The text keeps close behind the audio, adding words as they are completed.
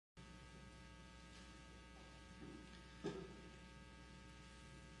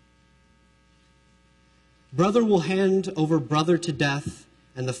Brother will hand over brother to death,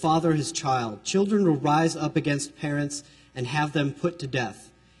 and the father his child. Children will rise up against parents and have them put to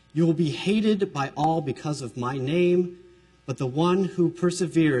death. You will be hated by all because of my name, but the one who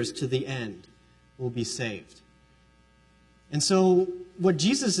perseveres to the end will be saved. And so what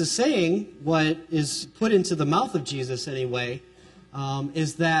Jesus is saying, what is put into the mouth of Jesus anyway,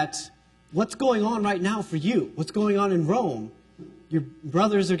 is that what's going on right now for you, what's going on in Rome, your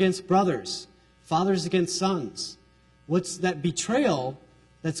brothers against brothers, fathers against sons, what's that betrayal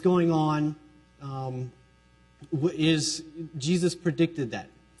that's going on, is Jesus predicted that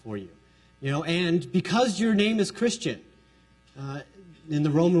for you. And because your name is Christian, in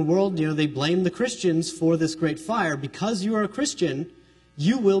the Roman world, they blame the Christians for this great fire. Because you are a Christian,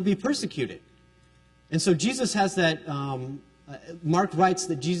 you will be persecuted. And so Jesus has that, Mark writes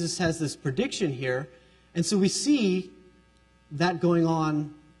that Jesus has this prediction here. And so we see that going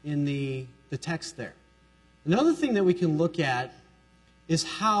on in the text there. Another thing that we can look at is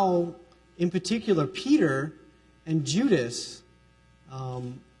how, in particular, Peter and Judas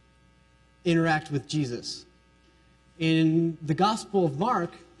interact with Jesus. In the Gospel of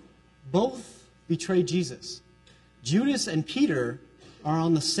Mark, both betray Jesus. Judas and Peter are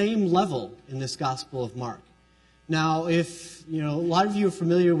on the same level in this Gospel of Mark. Now, if a lot of you are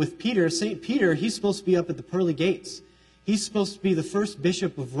familiar with Peter, St. Peter, he's supposed to be up at the pearly gates. He's supposed to be the first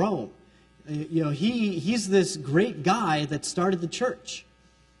bishop of Rome. He's this great guy that started the church.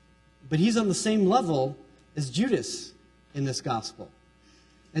 But he's on the same level as Judas in this gospel.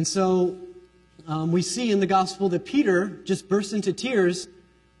 And so we see in the gospel that Peter just bursts into tears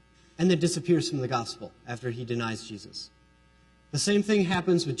and then disappears from the gospel after he denies Jesus. The same thing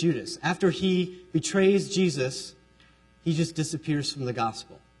happens with Judas. After he betrays Jesus, he just disappears from the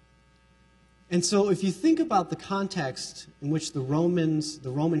gospel. And so if you think about the context in which the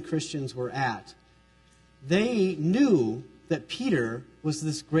Roman Christians were at, they knew that Peter was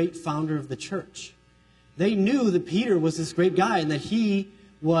this great founder of the church. They knew that Peter was this great guy and that he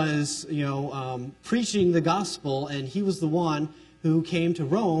was, preaching the gospel, and he was the one who came to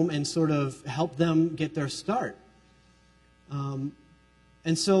Rome and sort of helped them get their start.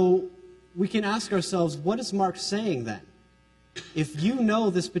 And so we can ask ourselves, what is Mark saying then? If you know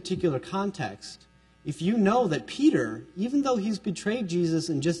this particular context, if you know that Peter, even though he's betrayed Jesus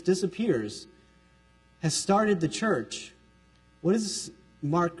and just disappears, has started the church, what is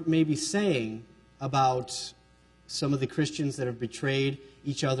Mark maybe saying about some of the Christians that have betrayed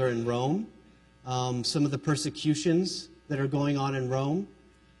each other in Rome, some of the persecutions that are going on in Rome?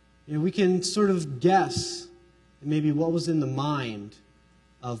 We can sort of guess maybe what was in the mind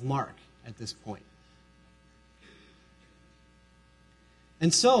of Mark at this point.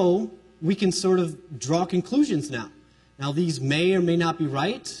 And so we can sort of draw conclusions now. Now, these may or may not be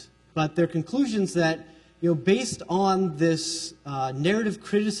right, but they're conclusions that, based on this narrative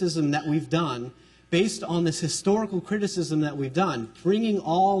criticism that we've done, based on this historical criticism that we've done, bringing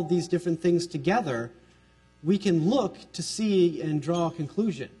all these different things together, we can look to see and draw a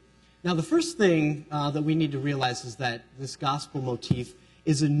conclusion. Now, the first thing that we need to realize is that this gospel motif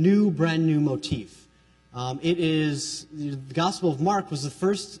is a brand new motif. The Gospel of Mark was the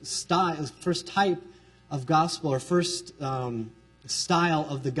first type of gospel, or first style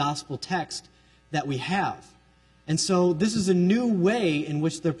of the gospel text that we have. And so this is a new way in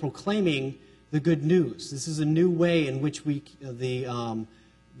which they're proclaiming the good news. This is a new way in which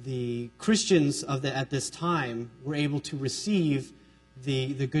the Christians at this time were able to receive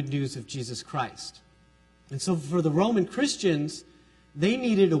the good news of Jesus Christ. And so for the Roman Christians, they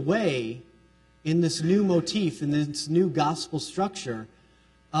needed a way in this new motif, in this new gospel structure,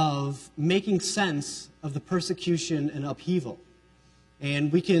 of making sense of the persecution and upheaval.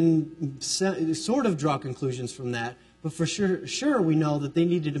 And we can sort of draw conclusions from that, but for sure we know that they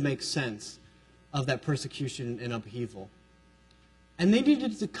needed to make sense of that persecution and upheaval. And they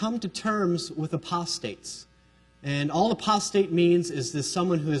needed to come to terms with apostates. And all apostate means is this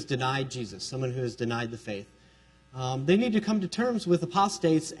someone who has denied Jesus, someone who has denied the faith. They need to come to terms with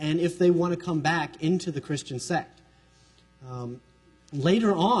apostates, and if they want to come back into the Christian sect.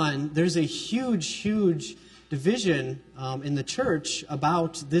 Later on, there's a huge division in the church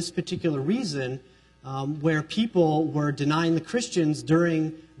about this particular reason, where people were denying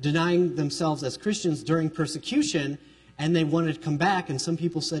themselves as Christians during persecution, and they wanted to come back, and some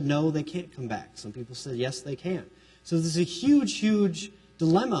people said, no, they can't come back. Some people said, yes, they can. So there's a huge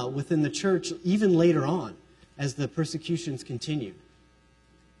dilemma within the church, even later on, as the persecutions continued.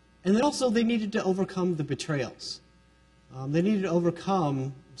 And then also they needed to overcome the betrayals. They needed to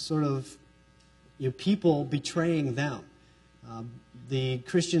overcome sort of people betraying them. the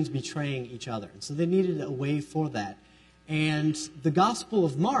Christians betraying each other. And so they needed a way for that. And the Gospel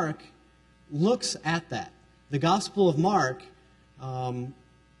of Mark looks at that. The Gospel of Mark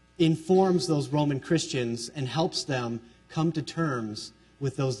informs those Roman Christians and helps them come to terms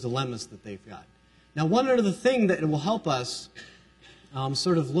with those dilemmas that they've got. Now, one other thing that will help us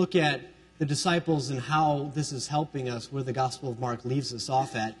sort of look at the disciples and how this is helping us, where the Gospel of Mark leaves us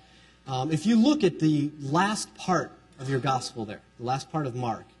off at, if you look at the last part of your Gospel there, the last part of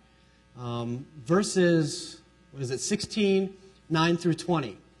Mark, verses, 16, 9 through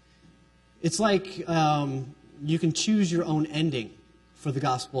 20, it's like you can choose your own ending for the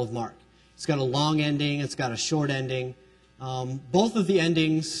Gospel of Mark. It's got a long ending, it's got a short ending. Both of the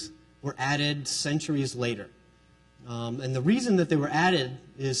endings were added centuries later. And the reason that they were added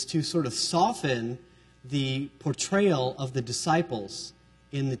is to sort of soften the portrayal of the disciples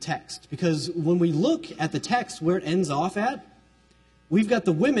in the text. Because when we look at the text where it ends off at, we've got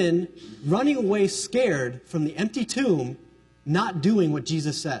the women running away scared from the empty tomb, not doing what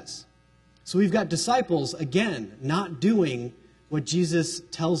Jesus says. So we've got disciples, again, not doing what Jesus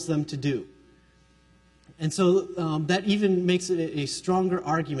tells them to do. And so that even makes it a stronger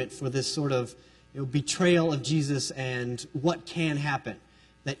argument for this sort of betrayal of Jesus and what can happen.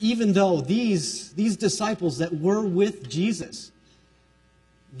 That even though these disciples that were with Jesus,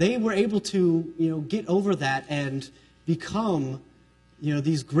 they were able to get over that and become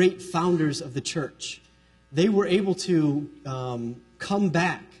these great founders of the church. They were able to come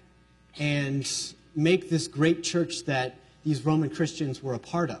back and make this great church that these Roman Christians were a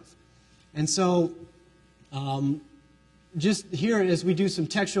part of. And so just here, as we do some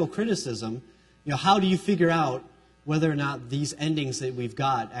textual criticism, how do you figure out whether or not these endings that we've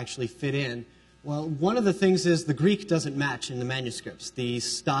got actually fit in? Well, one of the things is the Greek doesn't match in the manuscripts. The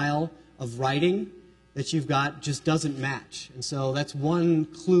style of writing that you've got just doesn't match. And so that's one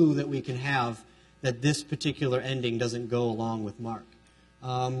clue that we can have that this particular ending doesn't go along with Mark.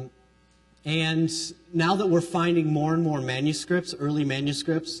 And now that we're finding more and more manuscripts, early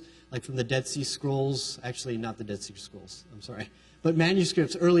manuscripts, like from the Dead Sea Scrolls, actually not the Dead Sea Scrolls, I'm sorry, but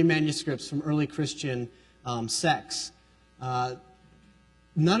manuscripts, early manuscripts from early Christian sects,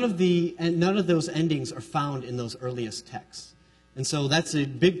 none of those endings are found in those earliest texts. And so that's a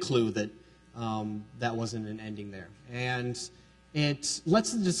big clue that that wasn't an ending there. And it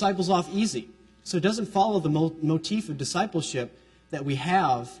lets the disciples off easy. So it doesn't follow the motif of discipleship that we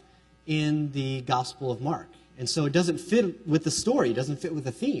have in the Gospel of Mark. And so it doesn't fit with the story, it doesn't fit with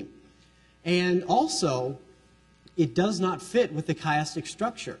the theme. And also, it does not fit with the chiastic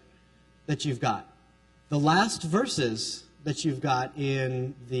structure that you've got. The last verses that you've got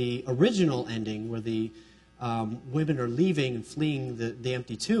in the original ending, where the women are leaving and fleeing the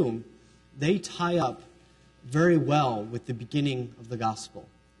empty tomb, they tie up very well with the beginning of the gospel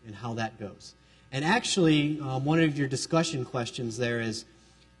and how that goes. And actually, one of your discussion questions there is,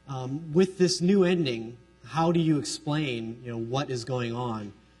 with this new ending, how do you explain what is going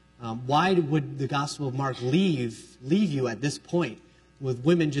on? Why would the Gospel of Mark leave you at this point with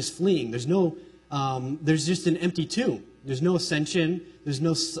women just fleeing? There's just an empty tomb. There's no ascension. There's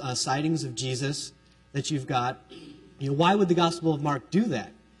no sightings of Jesus that you've got. Why would the Gospel of Mark do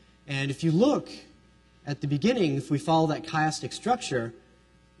that? And if you look at the beginning, if we follow that chiastic structure,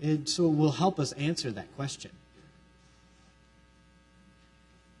 it will help us answer that question.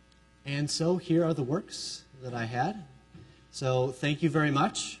 And so here are the works that I had. So thank you very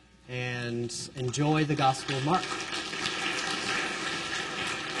much, and enjoy the Gospel of Mark.